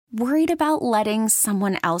Worried about letting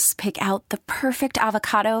someone else pick out the perfect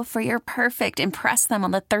avocado for your perfect impress them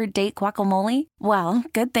on the third date guacamole? Well,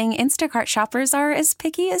 good thing Instacart shoppers are as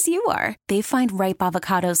picky as you are. They find ripe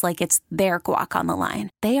avocados like it's their guac on the line.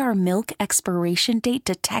 They are milk expiration date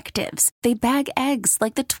detectives. They bag eggs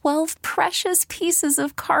like the 12 precious pieces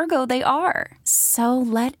of cargo they are. So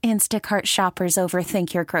let Instacart shoppers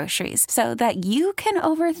overthink your groceries so that you can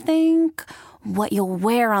overthink what you'll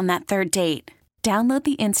wear on that third date. Download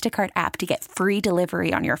the Instacart app to get free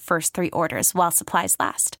delivery on your first 3 orders while supplies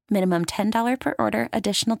last. Minimum $10 per order.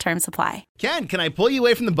 Additional terms apply. Ken, can I pull you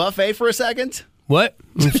away from the buffet for a second? What?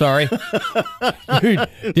 I'm sorry. Dude,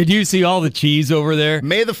 did you see all the cheese over there?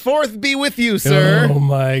 May the 4th be with you, sir. Oh,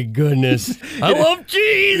 my goodness. I love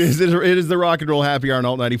cheese. It is the Rock and Roll Happy Hour on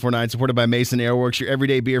Alt 94.9, supported by Mason Airworks, your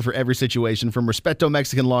everyday beer for every situation. From Respeto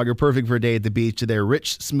Mexican Lager, perfect for a day at the beach, to their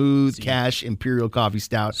rich, smooth, cash Imperial Coffee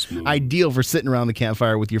Stout. Ideal for sitting around the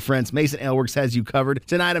campfire with your friends. Mason Airworks has you covered.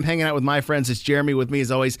 Tonight, I'm hanging out with my friends. It's Jeremy with me,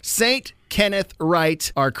 as always. Saint Kenneth Wright,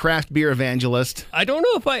 our craft beer evangelist. I don't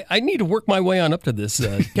know if I need to work my way on up to this.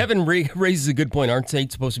 Kevin raises a good point. Aren't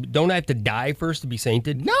saints supposed to be? Don't I have to die first to be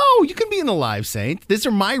sainted? No, you can be an alive saint. These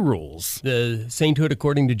are my rules. The sainthood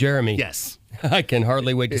according to Jeremy. Yes. I can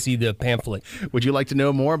hardly wait to see the pamphlet. Would you like to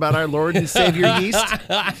know more about our Lord and Savior Yeast?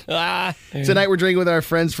 Tonight we're drinking with our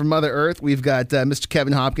friends from Mother Earth. We've got Mr.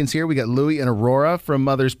 Kevin Hopkins here. We got Louie and Aurora from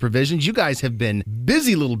Mother's Provisions. You guys have been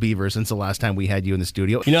busy little beavers since the last time we had you in the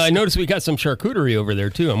studio. You know, I noticed we got some charcuterie over there,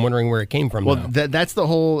 too. I'm wondering where it came from. Well, that's the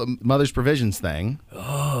whole Mother's Provisions thing.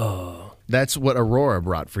 Oh. That's what Aurora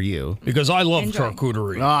brought for you. Because I love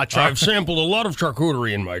charcuterie. I've sampled a lot of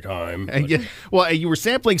charcuterie in my time. Well, you were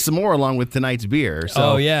sampling some more along with tonight's beer.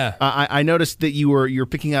 So, yeah. I noticed that you're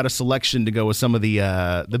picking out a selection to go with some of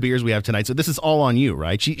the beers we have tonight. So this is all on you,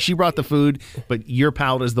 right? She brought the food, but your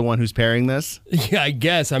palate is the one who's pairing this? Yeah, I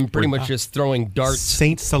guess. I'm pretty much just throwing darts.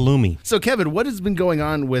 Saint Salumi. So, Kevin, what has been going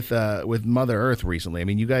on with Mother Earth recently? I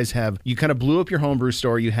mean, you guys you kind of blew up your homebrew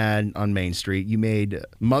store you had on Main Street. You made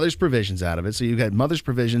Mother's Provisions out of it. So you've got Mother's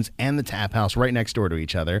Provisions and the Tap House right next door to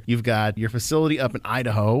each other. You've got your facility up in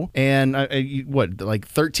Idaho. And like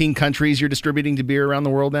 13 countries you're distributing to beer around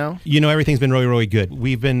the world now? You know, everything's been really, really good.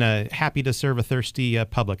 We've been happy to serve a thirsty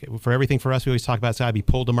public. For everything for us, we always talk about it's got to be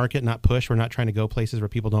pulled to market, not push. We're not trying to go places where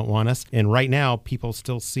people don't want us. And right now, people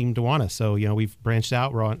still seem to want us. So, you know, we've branched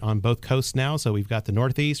out. We're on both coasts now. So we've got the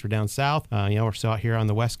Northeast. We're down south. We're still out here on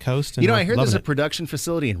the West Coast. And I heard there's a production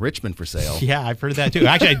facility in Richmond for sale. Yeah, I've heard that too.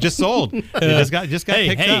 Actually, I just sold. It just got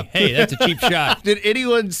picked up. Hey, that's a cheap shot. Did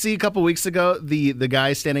anyone see a couple weeks ago the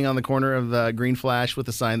guy standing on the corner of Green Flash with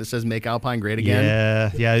a sign that says "Make Alpine Great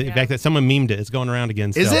Again"? Yeah. In fact, someone memed it. It's going around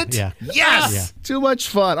again still. Is it? Yeah. Yes! Yeah. Too much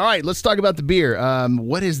fun. All right, let's talk about the beer.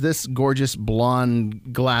 What is this gorgeous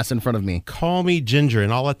blonde glass in front of me? Call me Ginger,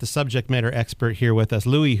 and I'll let the subject matter expert here with us,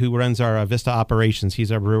 Louie, who runs our Vista operations.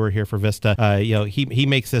 He's our brewer here for Vista. He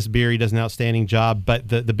makes this beer. He does an outstanding job. But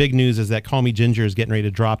the big news is that Call Me Ginger is getting ready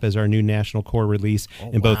to drop as our new national core release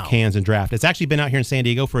in both cans and draft. It's actually been out here in San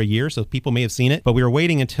Diego for a year, so people may have seen it. But we were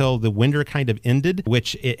waiting until the winter kind of ended,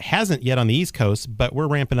 which it hasn't yet on the East Coast. But we're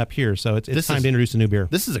ramping up here, so it's time to introduce a new beer.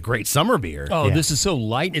 This is a great summer beer. Oh, yeah. This is so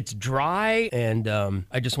light. It's dry, and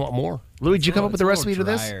I just want more. Louie, did you come up with the recipe to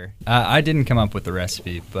this? I didn't come up with the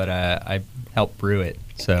recipe, but I helped brew it.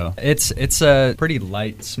 So it's a pretty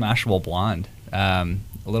light, smashable blonde.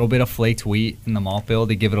 A little bit of flaked wheat in the malt bill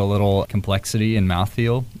to give it a little complexity and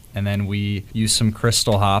mouthfeel. And then we use some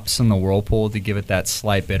crystal hops in the whirlpool to give it that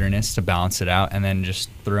slight bitterness to balance it out. And then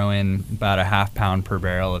just throw in about a half pound per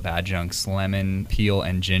barrel of adjuncts, lemon, peel,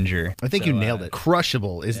 and ginger. I think you nailed it.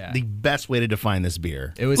 Crushable is the best way to define this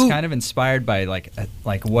beer. It was kind of inspired by like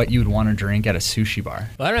what you'd want to drink at a sushi bar.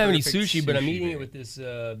 Well, I don't have any sushi, but I'm eating it with this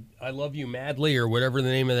I Love You Madly, or whatever the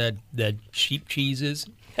name of that sheep cheese is.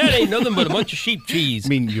 That ain't nothing but a bunch of sheep cheese. You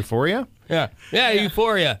mean Euphoria? Yeah,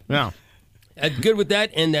 Euphoria. Yeah. Good with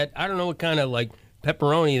that, and that, I don't know what kind of like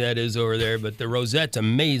pepperoni that is over there, but the rosette's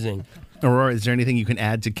amazing. Aurora, is there anything you can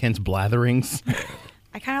add to Kent's blatherings?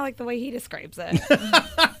 I kind of like the way he describes it.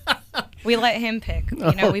 We let him pick.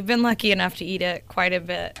 We've been lucky enough to eat it quite a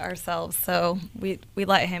bit ourselves, so we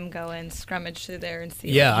let him go and scrummage through there and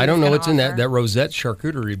see. Yeah, I don't know what's in that rosette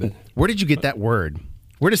charcuterie, but where did you get that word?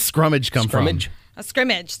 Where does scrummage come from? A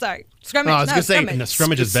scrimmage, sorry. Scrimmage, Oh, I was no, gonna say, scrimmage. No,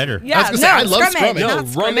 scrimmage is better. Yeah, I was gonna say, I love scrimmage, Scrummage. No, not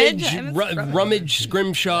scrimmage. I meant scrimmage. rummage,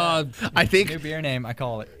 scrimshaw, I think New beer name, I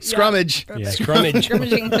call it. Scrummage. Yeah. scrummage,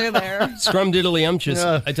 Scrimmaging through there. scrum diddly-umptious.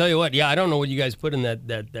 Yeah. I tell you what, I don't know what you guys put in that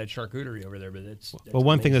charcuterie over there, but that's Well,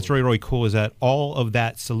 one thing that's amazing. really, really cool is that all of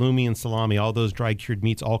that salumi and salami, all those dry cured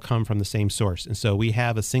meats, all come from the same source. And so we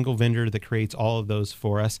have a single vendor that creates all of those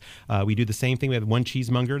for us. We do the same thing. We have one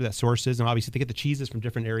cheesemonger that sources, and obviously they get the cheeses from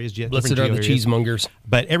different areas. Blessed different are the geo areas. cheesemongers.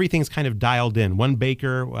 But everything's kind of dialed in. One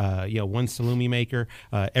baker, one salumi maker,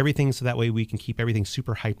 everything, so that way we can keep everything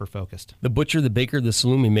super hyper focused. The butcher, the baker, the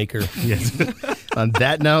salumi maker. Yes. On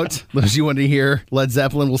that note, those you wanted to hear Led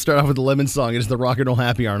Zeppelin, we'll start off with the Lemon song. It is the Rock and Roll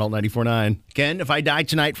Happy Hour on Alt 94.9. Ken, if I die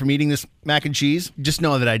tonight from eating this mac and cheese, just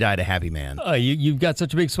know that I died a happy man. Oh, you've got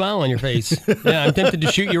such a big smile on your face. Yeah, I'm tempted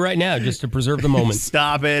to shoot you right now just to preserve the moment.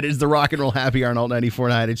 Stop it. It's the Rock and Roll Happy Hour on Alt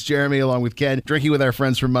 94.9. It's Jeremy along with Ken, drinking with our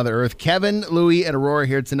friends from Mother Earth. Kevin, Louie, and Aurora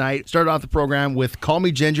here tonight. Started off the program with Call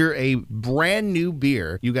Me Ginger, a brand new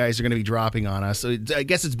beer you guys are going to be dropping on us. So I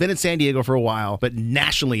guess it's been in San Diego for a while, but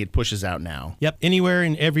nationally it pushes out now. Yep, anywhere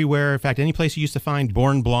and everywhere. In fact, any place you used to find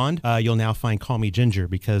Born Blonde, you'll now find Call Me Ginger,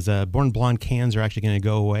 because Born Blonde cans are actually going to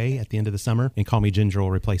go away at the end of the summer, and Call Me Ginger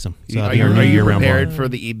will replace them. So Are they're you our year-round prepared blonde. for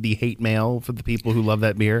the hate mail for the people who love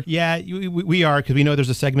that beer? Yeah, we are, because we know there's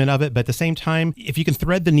a segment of it. But at the same time, if you can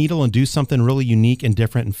thread the needle and do something really unique and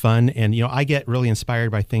different and fun, and I get really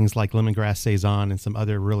inspired by things like Lemongrass Saison and some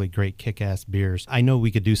other really great kick-ass beers. I know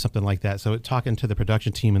we could do something like that. So talking to the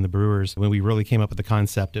production team and the brewers, when we really came up with the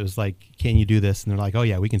concept, it was like, can you do this? And they're like, oh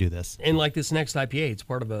yeah, we can do this. And like this next IPA, it's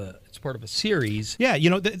part of a series. Yeah,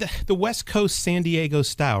 the West Coast San Diego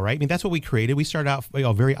style, right? I mean, that's what we created. We started out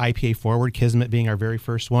very IPA forward, Kismet being our very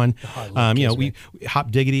first one. Kismet.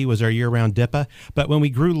 Hop Diggity was our year-round DIPA. But when we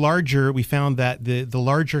grew larger, we found that the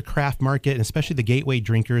larger craft market, and especially the gateway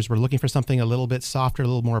drinkers, were looking for something a little bit softer, a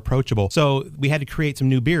little more approachable. So we had to create some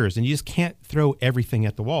new beers, and you just can't throw everything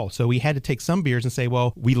at the wall. So we had to take some beers and say,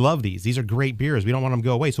 well, we love these. These are great beers. We don't want them to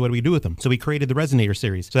go away. So what do we do with them? So we created the Resonator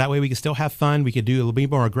series. So that way we could still have fun. We could do a little bit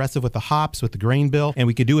more aggressive with the hops, with the grain bill, and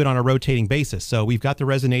we could do it on a rotating basis. So we've got the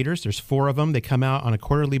Resonators. There's 4 of them. They come out on a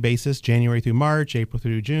quarterly basis, January through March, April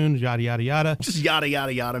through June, yada, yada, yada. Just yada,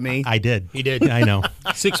 yada, yada me. I did. He did. I know.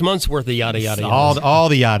 6 months worth of yada, yada, yada. All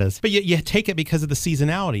the yadas. But you take it because of the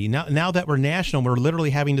seasonality. Now that we're national, we're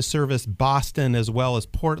literally having to service Boston as well as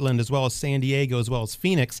Portland, as well as San Diego, as well as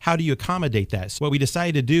Phoenix. How do you accommodate that? So what we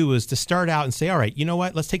decided to do was to start out and say, all right, you know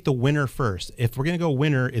what? Let's take the winter first. If we're going to go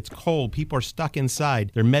winter, it's cold. People are stuck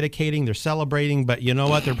inside. They're medicating. They're celebrating. But you know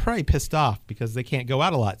what? They're probably pissed off because they can't go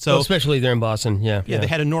out a lot. So Well, especially there in Boston. Yeah. they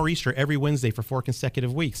had a nor'easter every Wednesday for 4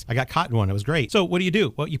 consecutive weeks. I got caught in one. It was great. So what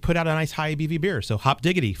do? Well, you put out a nice high ABV beer. So Hop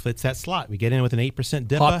Diggity fits that slot. We get in with an 8%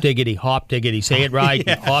 DIPA. Hop diggity, hop diggity. Say it right.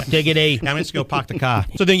 Hop diggity. I'm just go pak the ka.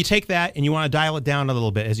 So then you take that and you want to dial it down a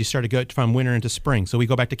little bit as you start to go from winter into spring. So we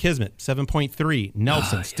go back to Kismet, 7.3.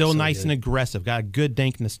 Nelson, still so nice good. and aggressive, got a good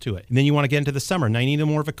dankness to it. And then you want to get into the summer. Now you need a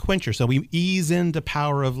more of a quencher. So we ease into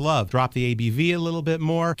Power of Love, drop the ABV a little bit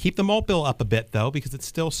more, keep the malt bill up a bit though, because it's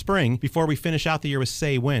still spring, before we finish out the year with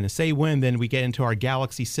Say When. And Say When, then we get into our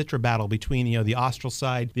Galaxy Citra battle between the Austral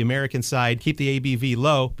side, the American side, keep the ABV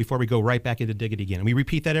low before we go right back into Diggity again. And we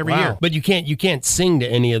repeat that every year. But you can't sing to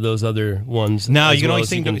any of those other ones. No, as you can well only as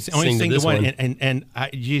sing you to can the this one. And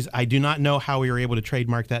I do not know how we were able to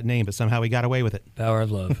trademark that name, but somehow we got away with it. Power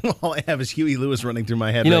of Love. All I have is Huey Lewis running through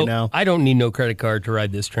my head You know, right now. I don't need no credit card to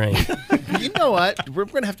ride this train. You know what? We're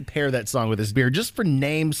going to have to pair that song with this beer just for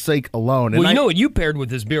name's sake alone. Well, And you know what you paired with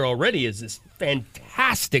this beer already is this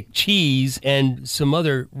fantastic cheese and some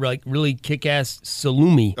other like really kick-ass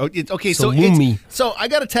salumi. Oh, okay, Salumi. so I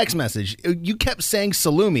got a text message. You kept saying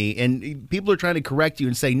salumi, and people are trying to correct you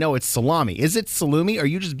and say, no, it's salami. Is it salumi, or are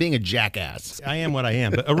you just being a jackass? I am what I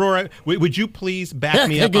am. But Aurora, would you please back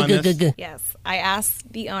me up on this? Yes, I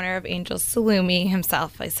asked the owner of Angel's Salumi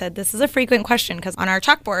himself. I said, this is a frequent question because on our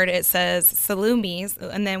chalkboard it says salumis,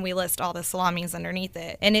 and then we list all the salamis underneath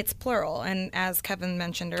it, and it's plural. And as Kevin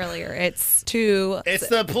mentioned earlier, it's two. It's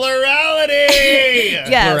the plurality!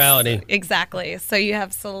 Yes, Plurality. exactly. So you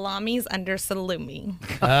have salamis under salumi.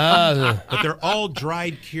 But they're all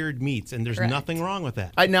dried, cured meats, and there's Correct. nothing wrong with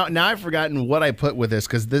that. Now I've forgotten what I put with this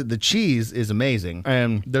because the cheese is amazing.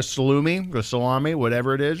 And the salami,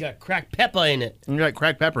 whatever it is, Got cracked pepper in it. you got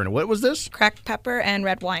cracked pepper in it. What was this? Cracked pepper and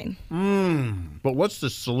red wine. But what's the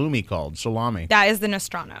salumi called? called? Salami. That is the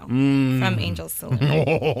Nostrano from Angel's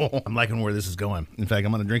Saloon. I'm liking where this is going. In fact,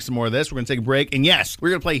 I'm going to drink some more of this. We're going to take a break. And yes, we're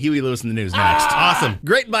going to play Huey Lewis in the News next. Awesome.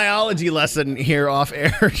 Great biology lesson here off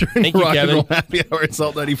air during Thank you, Rock and Kevin. Roll Happy Hour at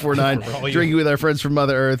Salt 94.9. Drinking with our friends from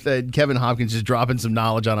Mother Earth. And Kevin Hopkins just dropping some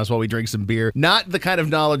knowledge on us while we drink some beer. Not the kind of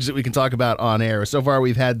knowledge that we can talk about on air. So far,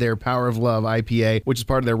 we've had their Power of Love IPA, which is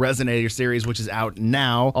part of their Resonator series, which is out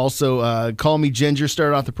now. Also, Call Me Ginger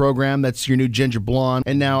started off the program. That's your new Ginger Blonde.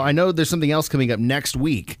 And now I know there's something else coming up next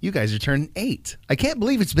week. You guys are turning 8. I can't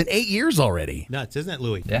believe it's been 8 years already. Nuts, isn't it,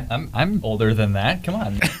 Louis? Yeah, I'm older than that. Come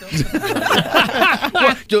on.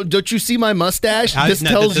 Don't you see my mustache? This No,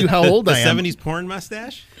 tells you how old I am. The 70s porn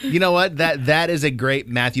mustache? You know what? That is a great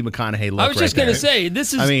Matthew McConaughey look. I was just right gonna there. say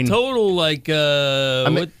this is I mean- total like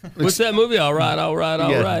what's that movie? All right.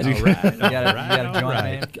 Yeah. You gotta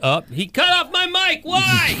join me. He cut off my mic.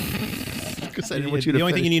 Why? 'Cause I didn't want you to The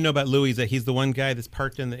only thing you finish. need to know about Louis is that he's the one guy that's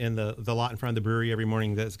parked in the lot in front of the brewery every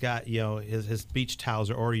morning that's got, his beach towels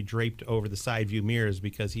are already draped over the side view mirrors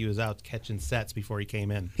because he was out catching sets before he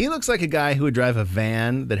came in. He looks like a guy who would drive a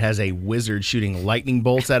van that has a wizard shooting lightning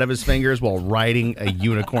bolts out of his fingers while riding a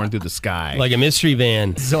unicorn through the sky. Like a mystery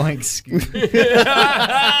van. Zoinks.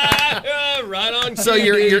 Right on. So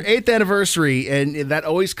your 8th anniversary, and that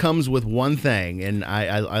always comes with one thing, and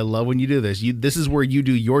I love when you do this. This is where you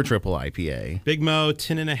do your triple IPA. Big Mo,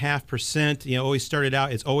 10.5%. Always started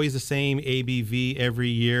out. It's always the same ABV every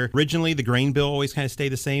year. Originally, the grain bill always kind of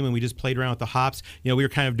stayed the same, and we just played around with the hops. We were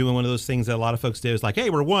kind of doing one of those things that a lot of folks did. It's like, hey,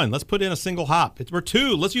 we're 1. Let's put in a single hop. We're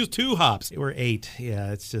 2. Let's use 2 hops. We're 8.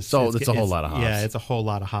 Yeah, it's just So it's a whole lot of hops. Yeah, it's a whole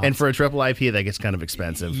lot of hops. And for a triple IPA, that gets kind of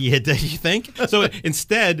expensive. Yeah, do you think? So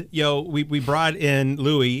instead, we brought in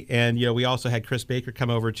Louis, and we also had Chris Baker come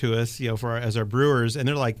over to us, as our brewers, and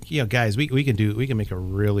they're like, guys, we can make a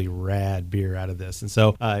really rad beer out of this, and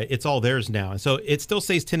so it's all theirs now, and so it still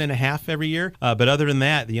stays 10.5 every year, but other than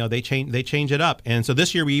that, they change it up, and so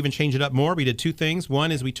this year we even changed it up more. We did 2 things.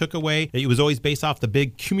 One is we took away. It was always based off the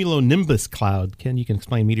big cumulonimbus cloud. Ken, you can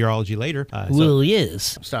explain meteorology later.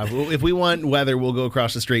 yes. Stop. If we want weather, we'll go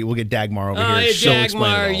across the street. We'll get Dagmar over Oh, here. yeah, She'll explain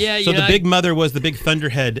Dagmar. it all. Yeah, So the big mother was the big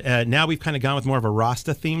thunderhead. Now we've kind of gone with more of a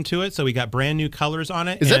Rasta theme to it. So we got brand new colors on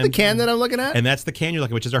it. Is that the can that I'm looking at? And that's the can you're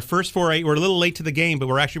looking at, which is our first foray. We're a little late to the game, but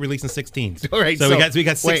we're actually releasing 16s. All right, So we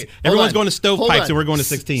got 6. wait, hold Everyone's on. going to Hold stovepipes, on. and we're going to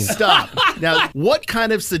 16s. Stop. Now, what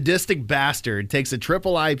kind of sadistic bastard takes a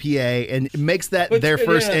triple IPA and makes that Puts their it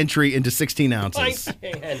first in a entry into 16 ounces?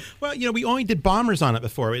 Well, we only did bombers on it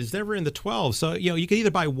before. It was never in the 12. So, you could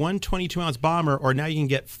either buy 1 22-ounce bomber, or now you can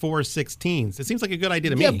get 4 16s. It seems like a good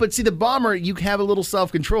idea to me. Yeah, but see, the bomber, you have a little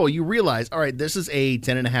self-control. You realize, all right, this is a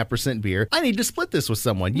 10.5% beer. I need to split this with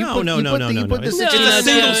someone. You No. put the It's 16 a ounce-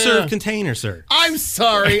 single-serve container, sir. I'm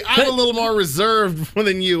sorry. I'm a little more reserved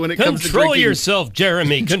than you when it comes to Control drinking yourself,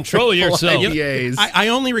 Jeremy. Control yourself. IPAs. I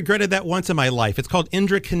only regretted that once in my life. It's called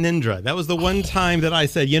Indra Kanindra. That was the one time that I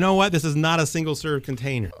said, you know what? This is not a single-serve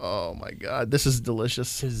container. Oh, my God. This is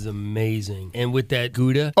delicious. This is amazing. And with that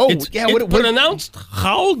Gouda. Oh, it's, yeah, It's what- pronounced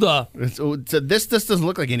Gouda. This doesn't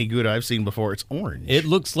look like any Gouda I've seen before. It's orange. It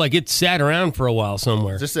looks like it sat around for a while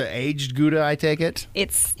somewhere. Is this an aged Gouda, I take it?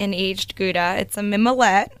 It's an aged Gouda. It's a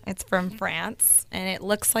Mimolette. It's from France, and it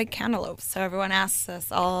looks like cantaloupe. So everyone asks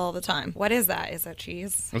us all the time, what is that? Is that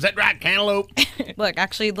cheese? Was that right, cantaloupe? Look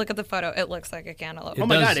at the photo. It looks like a cantaloupe. Oh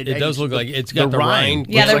my does, God, it does look like it's got the the rind. rind.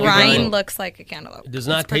 Yeah, the looks like a rind cantaloupe. looks like a cantaloupe. It does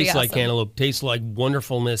not It's pretty taste like awesome. cantaloupe. Tastes like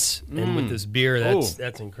wonderfulness. And with this beer,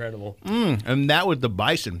 that's incredible. And that with the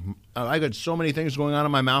bison. I got so many things going on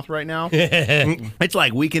in my mouth right now. It's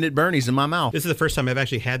like Weekend at Bernie's in my mouth. This is the first time I've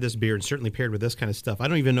actually had this beer, and certainly paired with this kind of stuff. I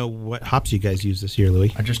don't even know what hops you guys use this year,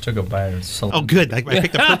 Louis. I just took a bite of Oh, good. I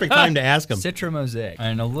picked the perfect time to ask him. Citra Mosaic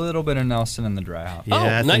and a little bit of Nelson in the dry hop.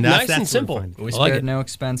 Yeah, that's- nice that's and what simple. we're finding. We I like spared it. no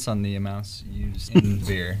expense on the amounts used in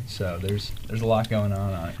beer, so there's a lot going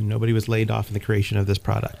on it. Nobody was laid off in the creation of this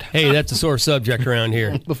product. Hey, that's a sore subject around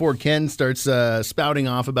here. Before Ken starts spouting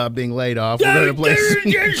off about being laid off, we're going to play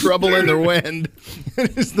some Trouble in the Wind.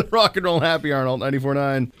 It's the Rock and Roll Happy Hour on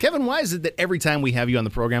 94.9. Kevin, why is it that every time we have you on the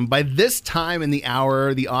program, by this time in the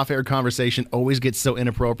hour, the off-air conversation always gets so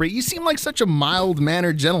inappropriate? You seem like such a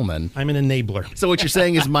mild-mannered gentleman. I'm an enabler. So what you're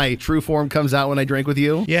saying is my true form comes out when I drink with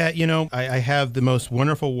you? Yeah, I have the most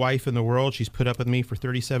wonderful wife in the world. She's put up with me for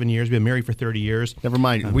 37 years. We've been married for 30 years. Never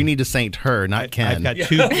mind. We need to saint her, not Ken.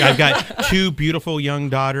 I've got two beautiful young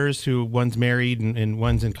daughters who one's married and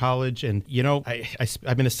one's in college. And,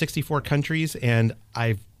 I've been to 64 countries, and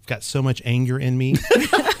I've got so much anger in me.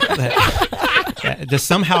 Just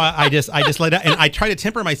somehow I just let out, and I try to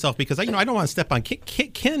temper myself because I don't want to step on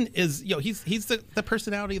Ken is he's the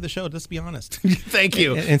personality of the show. Let's be honest. Thank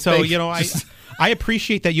you. And so I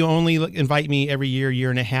appreciate that you only invite me every year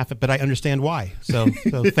and a half, but I understand why. So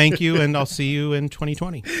thank you, and I'll see you in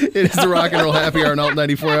 2020. It is the Rock and Roll Happy Hour on Alt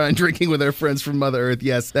 94.9, drinking with our friends from Mother Earth.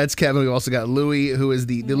 Yes, that's Kevin. We've also got Louie, who is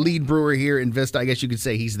the lead brewer here in Vista. I guess you could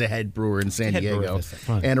say he's the head brewer in San Diego.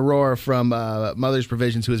 And Aurora from Mother's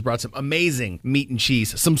Provisions, who has brought some amazing meat and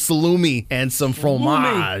cheese, some salumi, and some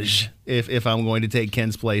fromage. If I'm going to take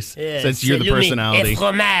Ken's place, since you're the personality. Et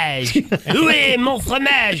fromage. Où est mon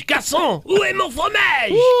fromage? Garçon, où est mon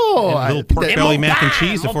fromage? Oh, a little pork belly mac and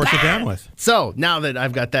cheese to force it down with. So now that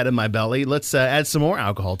I've got that in my belly, let's add some more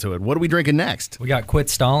alcohol to it. What are we drinking next? We got Quit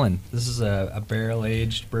Stallin'. This is a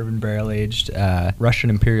bourbon barrel-aged Russian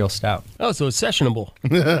Imperial Stout. Oh, so it's sessionable.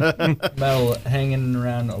 About hanging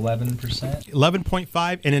around 11%.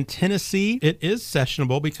 11.5, and in Tennessee, it is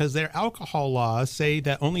sessionable because their alcohol laws say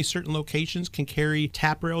that only certain locations can carry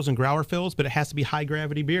tap rails and growler fills, but it has to be high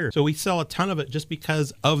gravity beer. So we sell a ton of it just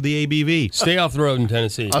because of the ABV. Stay off the road in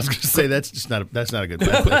Tennessee. I was going to say that's not a good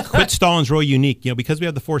bet. Quit Stallin's really unique, because we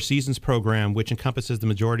have the Four Seasons program, which encompasses the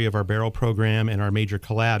majority of our barrel program and our major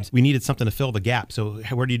collabs. We needed something to fill the gap. So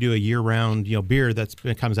where do you do a year-round beer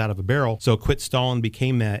that comes out of a barrel? So Quit Stallin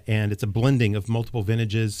became that, and it's a blending of multiple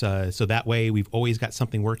vintages. So that way we've always got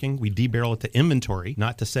something working. We debarrel it to inventory,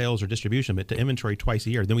 not to sales or distribution, but to inventory twice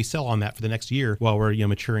a year. Then we sell on that for the next year while we're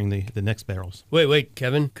maturing the next barrels. Wait,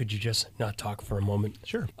 Kevin, could you just not talk for a moment?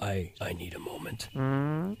 Sure. I need a moment.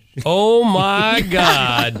 Oh my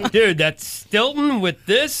God, dude, that Stilton with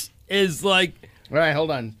this is like. All right,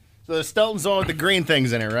 hold on. So the Stilton's all with the green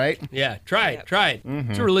things in it, right? Yeah, try it.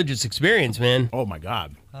 Mm-hmm. It's a religious experience, man. Oh my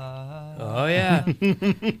God. Oh yeah.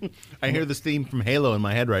 I hear this theme from Halo in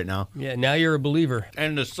my head right now. Yeah, now you're a believer.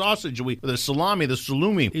 And the sausage, the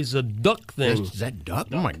salumi. He's a duck thing. Is that duck?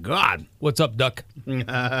 Oh my God. What's up, duck?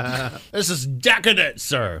 This is decadent,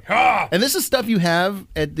 sir. And this is stuff you have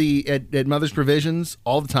at Mother's Provisions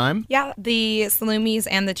all the time? Yeah, the salumis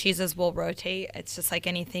and the cheeses will rotate. It's just like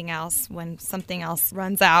anything else. When something else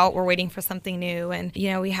runs out, we're waiting for something new. And,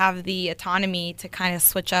 we have the autonomy to kind of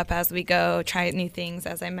switch up as we go, try new things.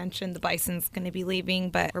 As I mentioned, the bison's going to be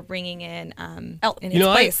leaving, but we're bringing in elk in its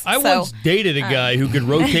place. I once dated a guy who could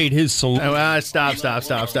rotate his salumi.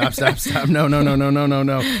 Stop.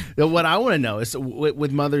 No. What I want to know is,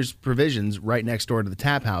 with Mother's Provisions right next door to the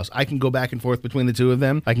tap house, I can go back and forth between the two of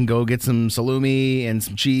them. I can go get some salumi and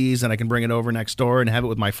some cheese, and I can bring it over next door and have it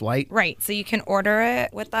with my flight. Right. So you can order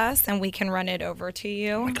it with us, and we can run it over to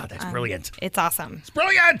you. Oh my God, that's brilliant. It's awesome. It's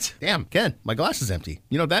brilliant. Damn, Ken, my glass is empty.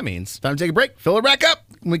 You know what that means. Time to take a break. Fill it back up.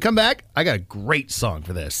 When we come back, I got a great song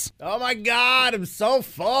for this. Oh my God, I'm so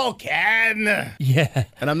full, Ken. Yeah.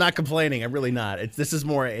 And I'm not complaining. I'm really not. This is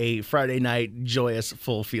more a Friday night joyous,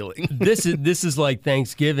 full feeling. This is like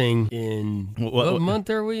Thanksgiving in what month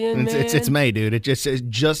are we in? It's May, dude. It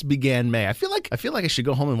just began May. I feel like I should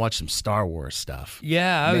go home and watch some Star Wars stuff.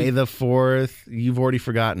 Yeah. May the 4th. You've already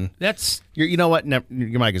forgotten. You know what?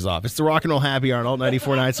 Your mic is off. It's the Rock and Roll Happy Hour on Alt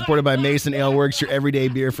 94.9, supported by Mason Ale Works, your everyday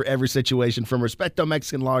beer for every situation. From Respeto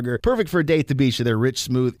Mexican Lager, perfect for a day at the beach, to their rich,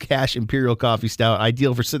 smooth, cash Imperial Coffee Stout,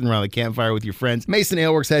 ideal for sitting around the campfire with your friends. Mason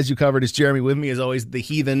Ale Works has you covered. It's Jeremy. With me, as always, the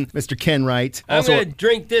heathen, Mr. Ken Wright. I'm going to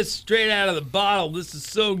drink this straight out of the bottle. This is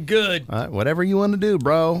so good. Whatever you want to do,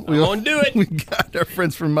 bro. I want to do it. We got our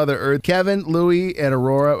friends from Mother Earth, Kevin, Louie, and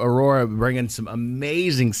Aurora. Aurora bringing some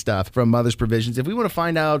amazing stuff from Mother's Provisions. If we want to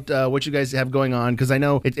find out what you guys have going on, because I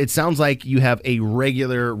know it sounds like you have a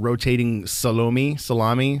regular rotating salam,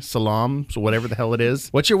 so whatever the hell it is.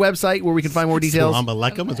 What's your website where we can find more details? Salam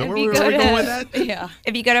alaikum. Is that where we're going with that? Yeah.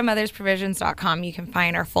 If you go to mothersprovisions.com, you can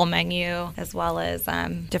find our full menu as well as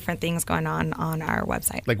different things going on our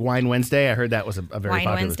website. Like Wine Wednesday? I heard that was a very Wine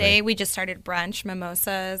popular Wednesday. thing. We just started brunch,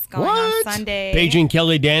 mimosas going on Sunday. Paging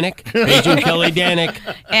Kelly Danick.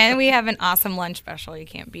 And we have an awesome lunch special. You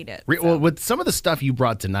can't beat it. Well, with some of the stuff you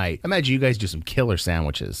brought tonight, I imagine you guys do some killer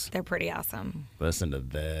sandwiches. They're pretty awesome. Listen to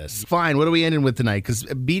this. Fine, what are we ending with tonight? Because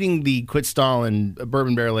beating the Quit Stallin'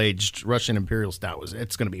 bourbon barrel-aged Russian Imperial Stout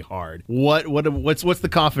it's going to be hard. What's the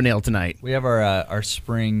coffin nail tonight? We have our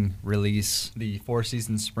spring release. The Four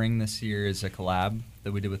Seasons Spring this year is a collab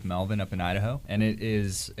that we did with Melvin up in Idaho, and it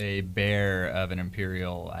is a bear of an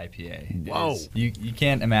Imperial IPA. Whoa. You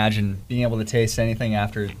can't imagine being able to taste anything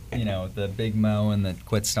after, the Big Mo and the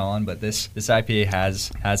Quit Stalin, but this IPA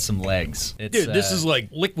has some legs. Dude, this is like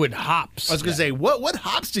liquid hops. I was going to say, what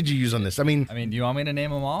hops did you use on this? I mean, do you want me to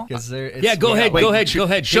name them all? Go ahead. Go ahead.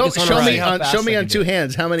 Show me how on two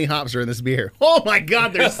hands how many hops are in this beer. Oh my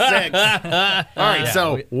God, there's 6. All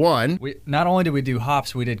right, one. Not only did we do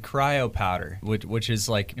hops, we did cryo powder, which is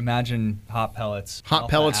like, imagine hot pellets. Hot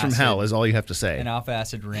pellets from hell is all you have to say. An alpha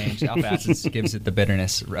acid range. Alpha acid gives it the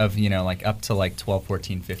bitterness of, like up to like 12,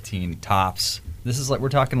 14, 15 tops. This is we're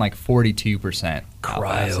talking 42%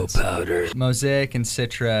 cryo powder. Mosaic and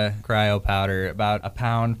Citra cryo powder, about a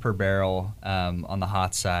pound per barrel on the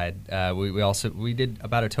hot side. We did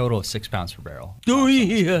about a total of 6 pounds per barrel. Oh,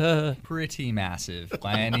 yeah. Pretty massive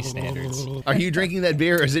by any standards. Are you drinking that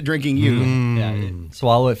beer or is it drinking you? Yeah,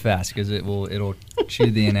 swallow it fast because it'll chew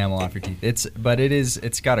the enamel off your teeth.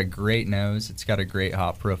 It's got a great nose. It's got a great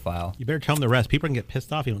hop profile. You better tell them the rest. People can get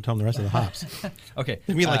pissed off if you don't tell them the rest of the hops. Okay.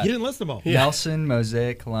 I mean, you didn't list them all. Nelson,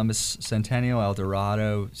 Mosaic, Columbus, Centennial,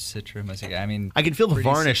 Eldorado, Citra, Mosaic. I can feel the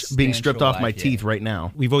varnish being stripped off my teeth right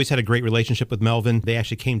now. We've always had a great relationship with Melvin. They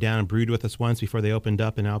actually came down and brewed with us once before they opened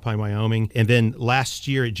up in Alpine, Wyoming. And then last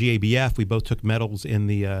year at GABF, we both took medals in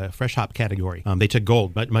the fresh hop category. They took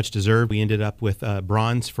gold, but much deserved. We ended up with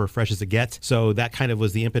bronze for Fresh as It Gets. So that kind of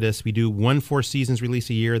was the impetus. We do one Four Seasons release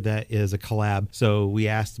a year that is a collab. So we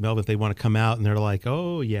asked Melvin if they want to come out, and they're like,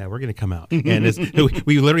 oh, yeah, we're going to come out. And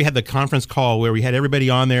we literally had the conference call where we had everybody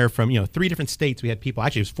on there from 3 different states. We had people,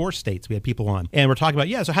 actually it was 4 states we had people on, and we're talking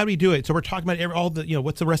about so how do we do it? So we're talking about all the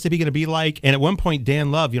what's the recipe going to be like. And at one point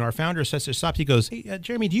Dan Love, our founder, stops. He goes, hey,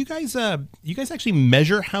 Jeremy, do you guys actually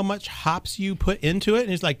measure how much hops you put into it?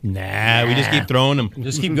 And he's like, nah, we just keep throwing them.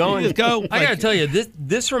 Just keep going. Just go. I gotta tell you,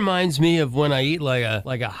 this reminds me of when I eat like a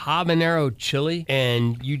habanero chili,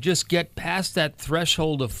 and you just get past that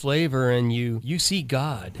threshold of flavor, and you see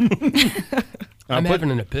God. I'm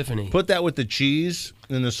having an epiphany. Put that with the cheese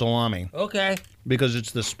and the salami. Okay. Because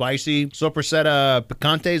it's the spicy Sopressata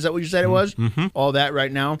Picante, is that what you said it was? Mm-hmm. All that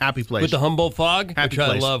right now. Happy place. With the Humboldt Fog, Happy which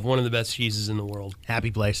place. I love, one of the best cheeses in the world.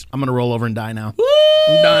 Happy place. I'm going to roll over and die now. Woo!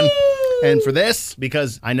 I'm done. And for this,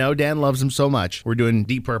 because I know Dan loves him so much, we're doing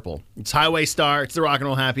Deep Purple. It's Highway Star. It's the Rock and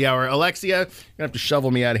Roll Happy Hour. Alexia, you're going to have to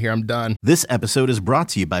shovel me out of here. I'm done. This episode is brought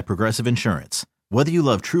to you by Progressive Insurance. Whether you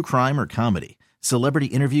love true crime or comedy, celebrity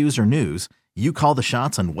interviews or news, you call the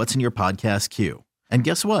shots on what's in your podcast queue. And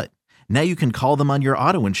guess what? Now you can call them on your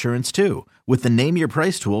auto insurance too with the Name Your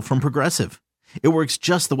Price tool from Progressive. It works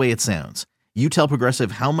just the way it sounds. You tell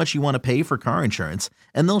Progressive how much you want to pay for car insurance,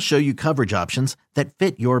 and they'll show you coverage options that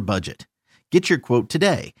fit your budget. Get your quote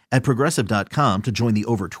today at Progressive.com to join the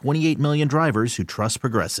over 28 million drivers who trust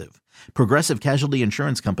Progressive. Progressive Casualty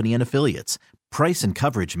Insurance Company and Affiliates. Price and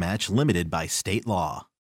coverage match limited by state law.